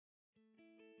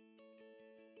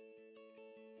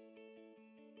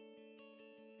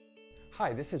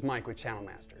Hi, this is Mike with Channel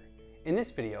Master. In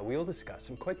this video, we will discuss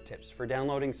some quick tips for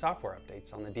downloading software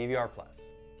updates on the DVR+.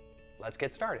 Let's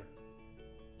get started.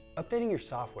 Updating your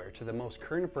software to the most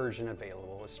current version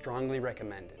available is strongly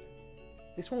recommended.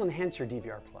 This will enhance your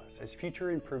DVR+ as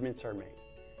future improvements are made,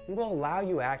 and will allow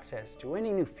you access to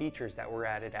any new features that were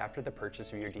added after the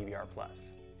purchase of your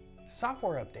DVR+.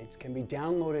 Software updates can be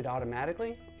downloaded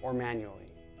automatically or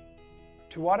manually.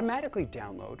 To automatically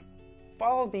download,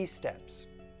 follow these steps.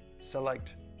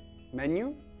 Select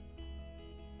Menu,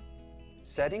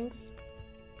 Settings,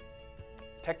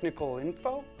 Technical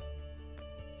Info,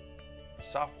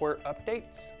 Software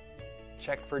Updates,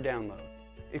 check for download.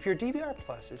 If your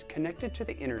DVR+ is connected to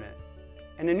the internet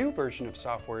and a new version of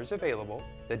software is available,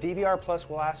 the DVR+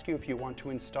 will ask you if you want to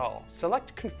install.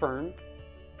 Select Confirm,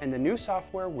 and the new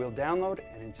software will download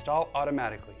and install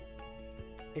automatically.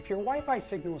 If your Wi-Fi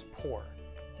signal is poor,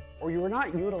 or you are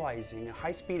not utilizing a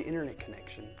high-speed internet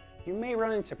connection, you may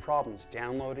run into problems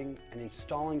downloading and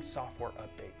installing software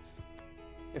updates.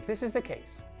 If this is the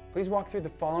case, please walk through the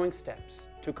following steps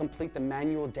to complete the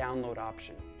manual download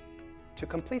option. To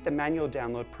complete the manual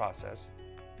download process,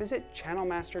 visit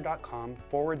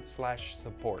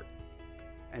channelmaster.com/support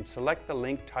and select the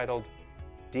link titled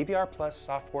DVR+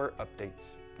 Software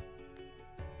Updates.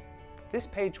 This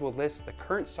page will list the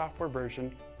current software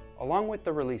version along with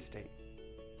the release date.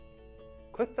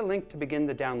 Click the link to begin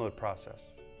the download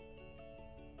process.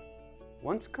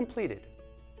 Once completed,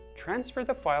 transfer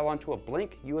the file onto a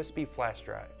blank USB flash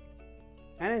drive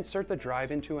and insert the drive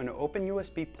into an open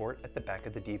USB port at the back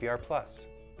of the DVR+.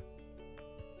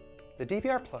 The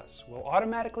DVR+ will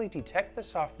automatically detect the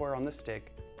software on the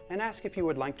stick and ask if you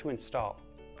would like to install.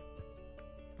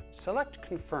 Select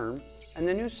Confirm, and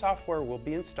the new software will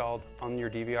be installed on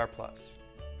your DVR+.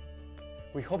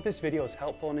 We hope this video is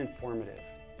helpful and informative.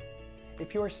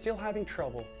 If you are still having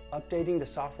trouble updating the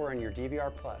software on your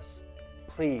DVR+,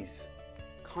 please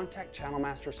contact Channel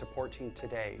Master support team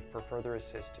today for further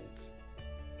assistance.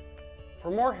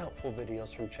 For more helpful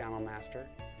videos from Channel Master,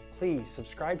 please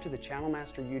subscribe to the Channel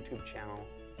Master YouTube channel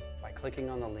by clicking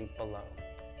on the link below.